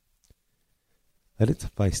 Let it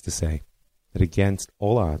suffice to say that against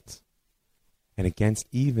all odds, and against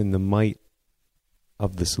even the might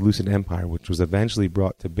of the Seleucid Empire, which was eventually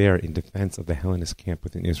brought to bear in defense of the Hellenist camp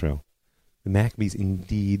within Israel, the Maccabees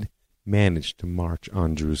indeed managed to march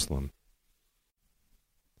on Jerusalem.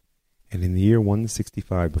 And in the year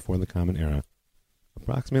 165 before the Common Era,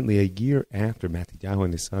 approximately a year after Mattatyahu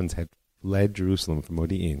and his sons had fled Jerusalem from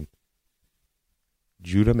Modi'in,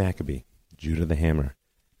 Judah Maccabee, Judah the Hammer,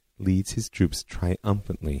 leads his troops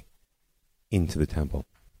triumphantly into the temple.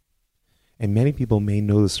 And many people may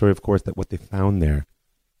know the story, of course, that what they found there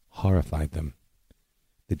horrified them.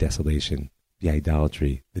 The desolation, the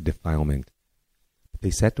idolatry, the defilement. But they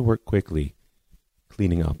set to work quickly,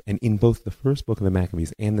 cleaning up. And in both the first book of the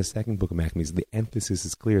Maccabees and the second book of Maccabees, the emphasis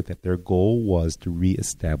is clear that their goal was to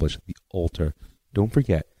reestablish the altar. Don't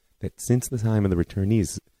forget that since the time of the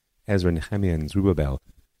returnees, Ezra, Nehemiah, and Zerubbabel,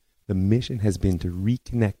 the mission has been to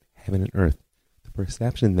reconnect heaven and earth. The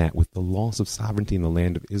perception that with the loss of sovereignty in the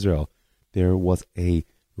land of Israel, there was a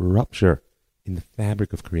rupture in the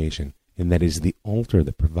fabric of creation, and that is the altar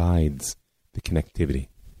that provides the connectivity.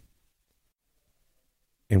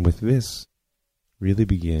 And with this really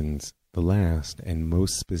begins the last and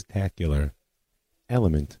most spectacular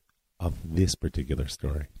element of this particular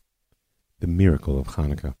story, the miracle of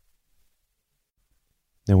Chanukah.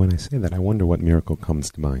 Now, when I say that, I wonder what miracle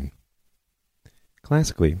comes to mind.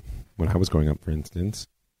 Classically, when I was growing up, for instance,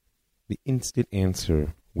 the instant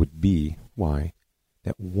answer would be, why,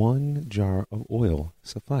 that one jar of oil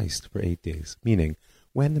sufficed for 8 days. Meaning,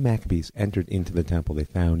 when the Maccabees entered into the temple, they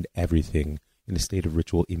found everything in a state of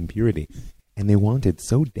ritual impurity. And they wanted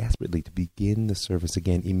so desperately to begin the service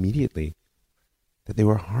again immediately that they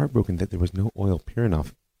were heartbroken that there was no oil pure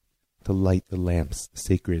enough to light the lamps, the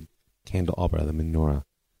sacred candelabra, the menorah.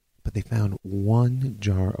 But they found one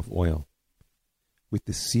jar of oil with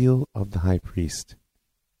the seal of the high priest.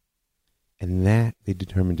 And that they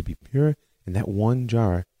determined to be pure. And that one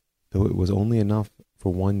jar, though it was only enough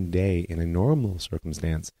for 1 day in a normal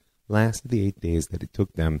circumstance, lasted the 8 days that it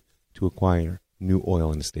took them to acquire new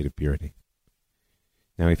oil in a state of purity.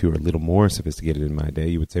 Now, if you were a little more sophisticated in my day,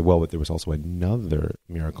 you would say, well, but there was also another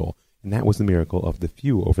miracle, and that was the miracle of the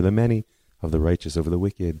few over the many, of the righteous over the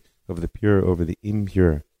wicked, of the pure over the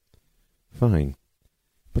impure. Fine.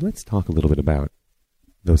 But let's talk a little bit about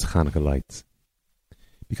those Chanukah lights.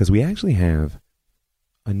 Because we actually have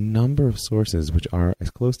a number of sources which are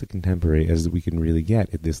as close to contemporary as we can really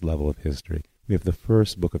get at this level of history. We have the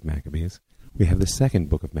first book of Maccabees. We have the second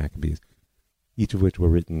book of Maccabees, each of which were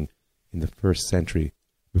written in the first century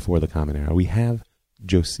before the Common Era. We have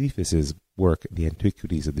Josephus's work, The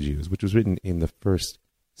Antiquities of the Jews, which was written in the first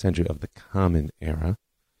century of the Common Era.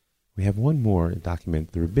 We have one more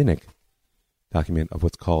document, the rabbinic document of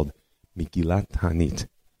what's called Megillat Ta'anit,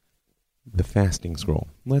 the fasting scroll.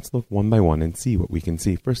 Let's look one by one and see what we can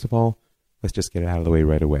see. First of all, let's just get it out of the way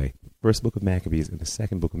right away. First book of Maccabees and the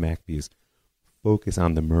second book of Maccabees focus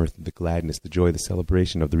on the mirth, the gladness, the joy, the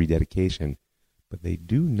celebration of the rededication, but they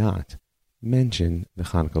do not mention the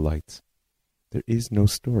Chanukah lights. There is no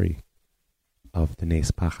story of the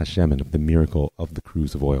Nes Pach Hashem and of the miracle of the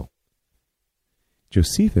cruse of oil.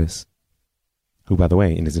 Josephus, who, by the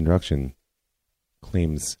way, in his introduction,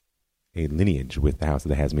 claims a lineage with the house of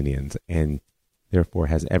the Hasmoneans, and therefore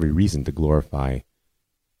has every reason to glorify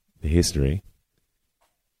the history,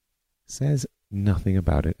 says nothing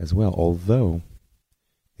about it as well, although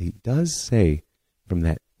he does say from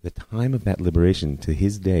the time of that liberation to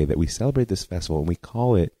his day that we celebrate this festival and we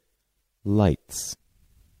call it lights.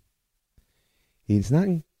 He's not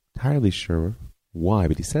entirely sure why,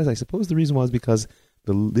 but he says, I suppose the reason was because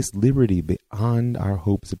this liberty beyond our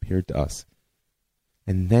hopes appeared to us.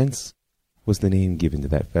 And thence was the name given to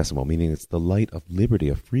that festival, meaning it's the light of liberty,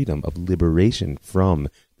 of freedom, of liberation from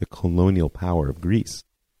the colonial power of Greece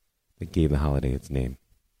that gave the holiday its name.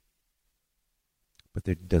 But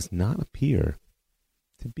there does not appear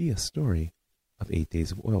to be a story of 8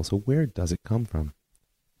 days of oil. So where does it come from?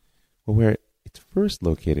 Well, where it's first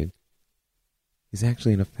located is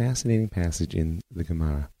actually in a fascinating passage in the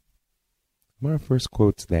Gemara. Gemara first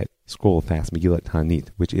quotes that scroll of fast, Megillat Ta'anit,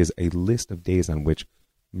 which is a list of days on which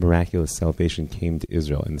miraculous salvation came to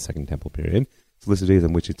Israel in the Second Temple period. It's a list of days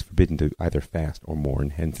on which it's forbidden to either fast or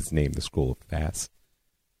mourn, hence its name, the Scroll of Fasts.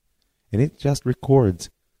 And it just records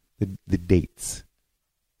the dates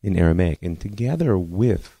in Aramaic. And together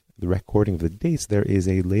with the recording of the dates, there is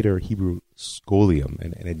a later Hebrew scholium,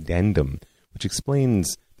 an addendum, which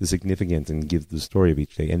explains the significance and gives the story of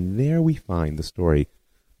each day. And there we find the story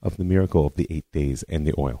of the miracle of the 8 days and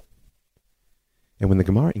the oil. And when the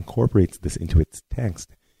Gemara incorporates this into its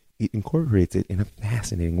text, it incorporates it in a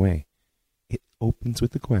fascinating way. It opens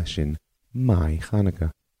with the question, my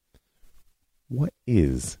Chanukah. What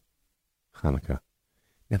is Chanukah?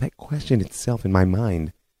 Now that question itself in my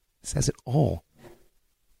mind says it all.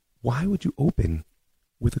 Why would you open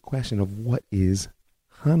with a question of what is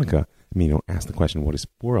Chanukah? I mean, you don't ask the question, what is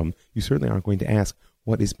Purim? You certainly aren't going to ask,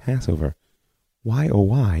 what is Passover? Why, oh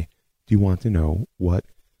why, do you want to know what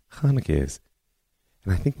Chanukah is?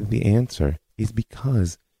 And I think that the answer is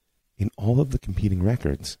because in all of the competing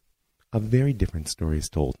records, a very different story is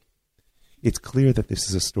told. It's clear that this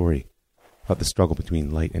is a story about the struggle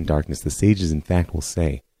between light and darkness. The sages, in fact, will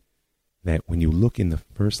say that when you look in the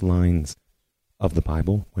first lines of the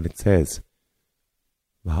Bible, when it says,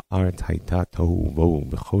 that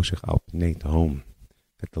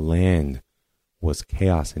the land was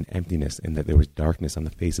chaos and emptiness, and that there was darkness on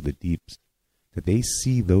the face of the deeps, that they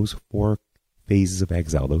see those 4 phases of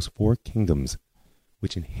exile, those 4 kingdoms,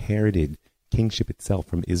 which inherited kingship itself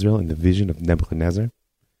from Israel in the vision of Nebuchadnezzar.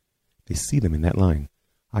 They see them in that line.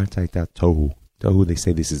 Tohu. Tohu, they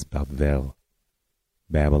say this is Babel,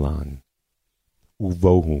 Babylon.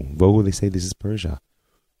 Uvohu. Vohu, they say this is Persia.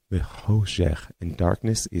 V'choshech, and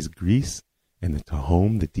darkness is Greece, and the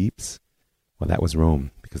Tahom, the deeps, well, that was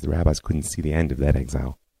Rome, because the rabbis couldn't see the end of that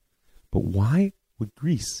exile. But why would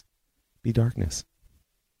Greece be darkness?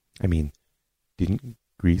 I mean, didn't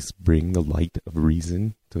Greece bring the light of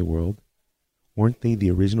reason to the world? Weren't they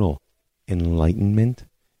the original Enlightenment?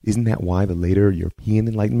 Isn't that why the later European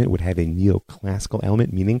Enlightenment would have a neoclassical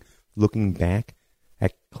element, meaning looking back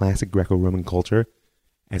at classic Greco-Roman culture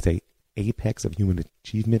as a apex of human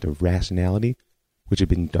achievement of rationality, which had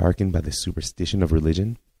been darkened by the superstition of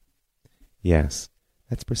religion? Yes,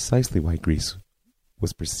 that's precisely why Greece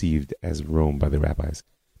was perceived as Rome by the rabbis,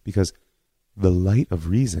 because the light of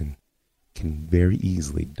reason can very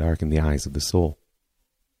easily darken the eyes of the soul.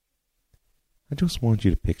 I just want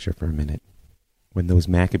you to picture for a minute when those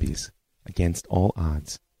Maccabees, against all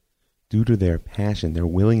odds, due to their passion, their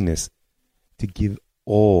willingness to give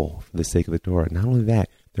all for the sake of the Torah, not only that,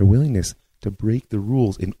 their willingness to break the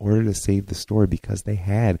rules in order to save the story, because they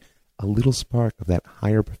had a little spark of that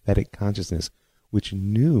higher prophetic consciousness which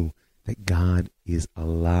knew that God is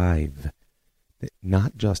alive, that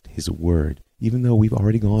not just his word, even though we've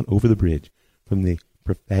already gone over the bridge from the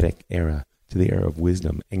prophetic era to the era of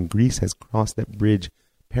wisdom, and Greece has crossed that bridge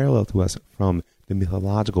parallel to us from the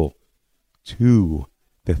mythological to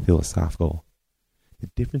the philosophical. The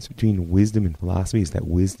difference between wisdom and philosophy is that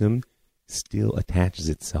wisdom still attaches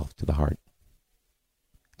itself to the heart,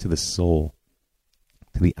 to the soul,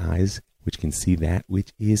 to the eyes which can see that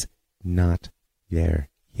which is not there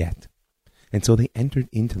yet. And so they entered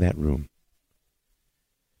into that room.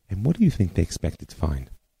 And what do you think they expected to find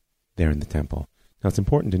there in the temple? Now it's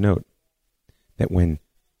important to note that when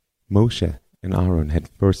Moshe and Aaron had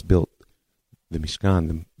first built the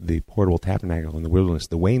Mishkan, the portable tabernacle in the wilderness,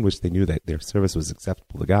 the way in which they knew that their service was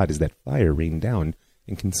acceptable to God is that fire rained down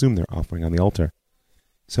and consumed their offering on the altar.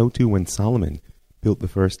 So too when Solomon built the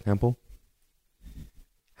first temple,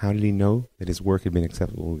 how did he know that his work had been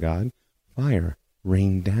acceptable to God? Fire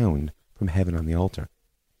rained down from heaven on the altar.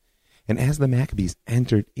 And as the Maccabees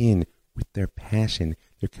entered in with their passion,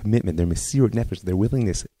 their commitment, their mesirut nefesh, their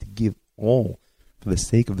willingness to give all for the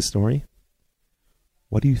sake of the story,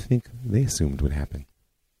 what do you think they assumed would happen?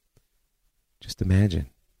 Just imagine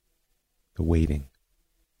the waiting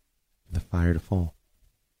for the fire to fall.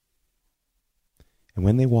 And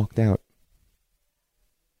when they walked out,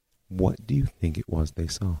 what do you think it was they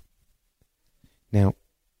saw? Now,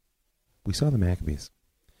 we saw the Maccabees,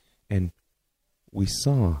 and we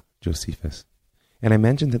saw Josephus. And I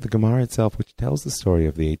mentioned that the Gemara itself, which tells the story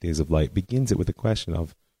of the 8 days of light, begins it with a question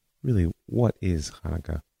of, really, what is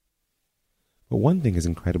Chanukah? But one thing is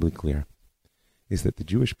incredibly clear, is that the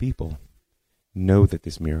Jewish people know that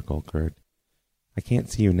this miracle occurred. I can't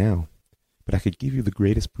see you now, but I could give you the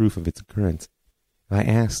greatest proof of its occurrence. If I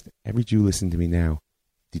asked every Jew listening to me now,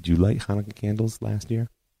 did you light Hanukkah candles last year?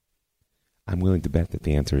 I'm willing to bet that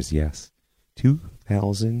the answer is yes.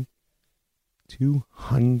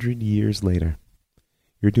 2,200 years later,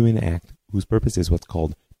 you're doing an act whose purpose is what's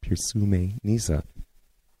called Pirsume Nisa,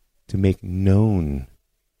 to make known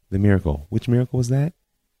the miracle. Which miracle was that?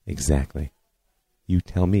 Exactly. You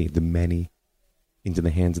tell me. The many into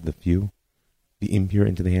the hands of the few, the impure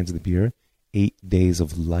into the hands of the pure, 8 days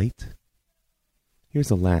of light. Here's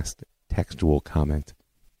the last textual comment.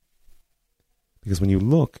 Because when you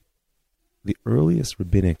look, the earliest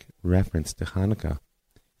rabbinic reference to Chanukah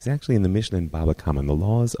is actually in the Mishnah in Baba Kama, the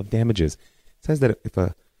laws of damages. It says that if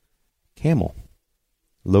a camel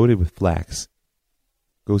loaded with flax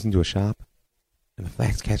goes into a shop and the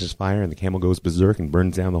flax catches fire and the camel goes berserk and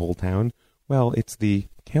burns down the whole town, well, it's the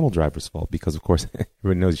camel driver's fault because, of course,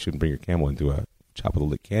 everyone knows you shouldn't bring your camel into a shop with a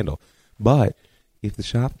lit candle. But if the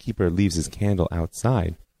shopkeeper leaves his candle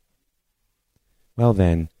outside, well,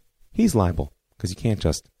 then he's liable because you can't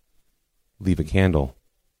just leave a candle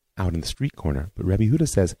out in the street corner. But Rebbe Yehuda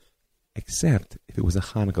says, except if it was a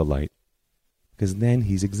Chanukah light, because then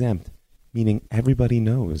he's exempt, meaning everybody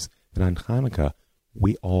knows that on Chanukah,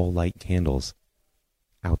 we all light candles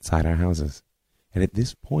outside our houses. And at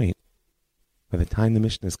this point, by the time the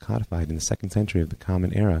Mishnah is codified in the 2nd century of the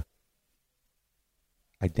Common Era,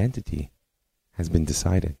 identity has been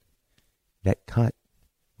decided. That cut,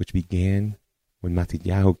 which began when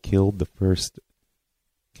Matityahu killed the first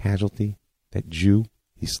casualty, that Jew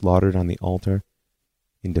he slaughtered on the altar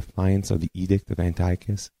in defiance of the edict of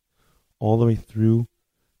Antiochus, all the way through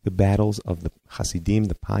the battles of the Hasidim,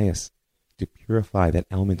 the pious, to purify that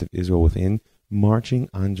element of Israel within, marching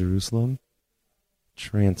on Jerusalem,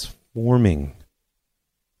 transforming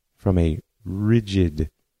from a rigid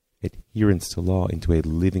adherence to law into a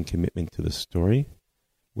living commitment to the story,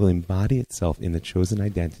 will embody itself in the chosen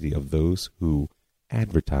identity of those who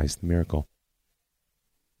advertise the miracle.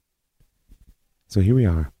 So here we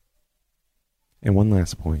are. And one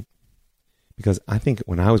last point. Because I think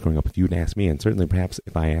when I was growing up, if you would ask me, and certainly perhaps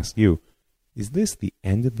if I asked you, is this the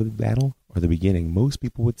end of the battle or the beginning? Most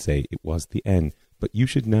people would say it was the end. But you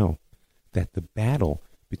should know that the battle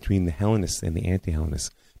between the Hellenists and the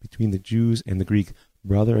anti-Hellenists, between the Jews and the Greeks,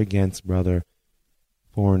 brother against brother,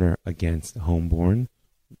 foreigner against homeborn,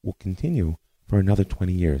 will continue for another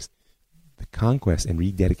 20 years. The conquest and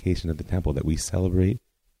rededication of the temple that we celebrate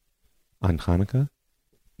on Chanukah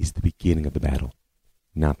is the beginning of the battle,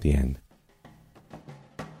 not the end.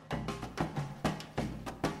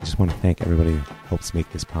 I just want to thank everybody who helps make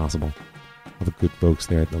this possible. All the good folks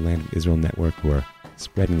there at the Land of Israel Network who are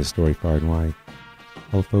spreading the story far and wide.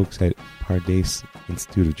 All the folks at Pardes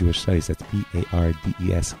Institute of Jewish Studies, that's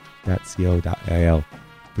pardes.co.il,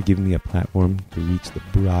 for giving me a platform to reach the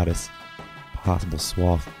broadest possible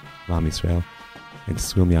swath of Am Yisrael, and to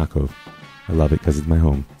Swim Yaakov. I love it because it's my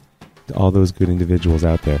home. To all those good individuals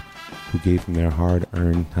out there who gave from their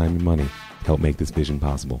hard-earned time and money to help make this vision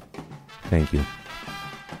possible. Thank you.